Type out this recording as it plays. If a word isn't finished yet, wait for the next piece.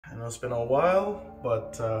know it's been a while,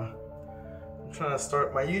 but I'm trying to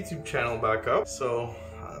start my YouTube channel back up. So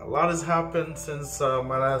a lot has happened since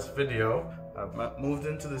my last video. I've moved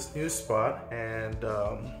into this new spot and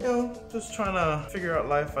you know, just trying to figure out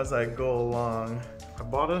life as I go along. I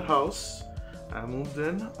bought a house. I moved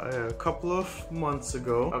in a couple of months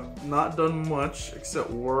ago. I've not done much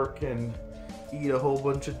except work and eat a whole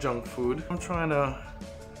bunch of junk food. I'm trying to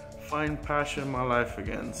find passion in my life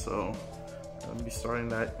again, so I'm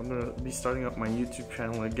gonna be starting up my YouTube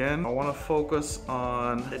channel again. I want to focus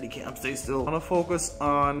on stay still. I want to focus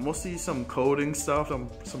on mostly some coding stuff,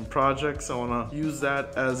 some projects. I want to use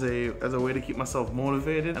that as a way to keep myself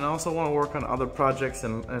motivated, and I also want to work on other projects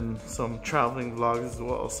and some traveling vlogs as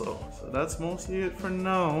well. So that's mostly it for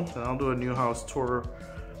now, and I'll do a new house tour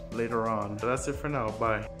later on. So that's it for now.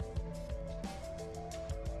 Bye.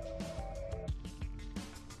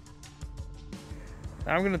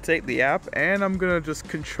 I'm gonna take the app and I'm gonna just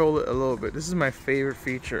control it a little bit. This is my favorite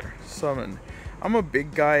feature, summon. I'm a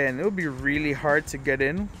big guy and it'll be really hard to get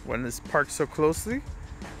in when it's parked so closely.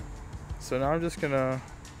 So now I'm just gonna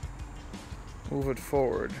move it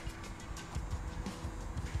forward.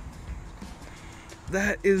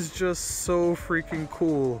 That is just so freaking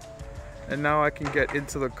cool. And now I can get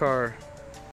into the car.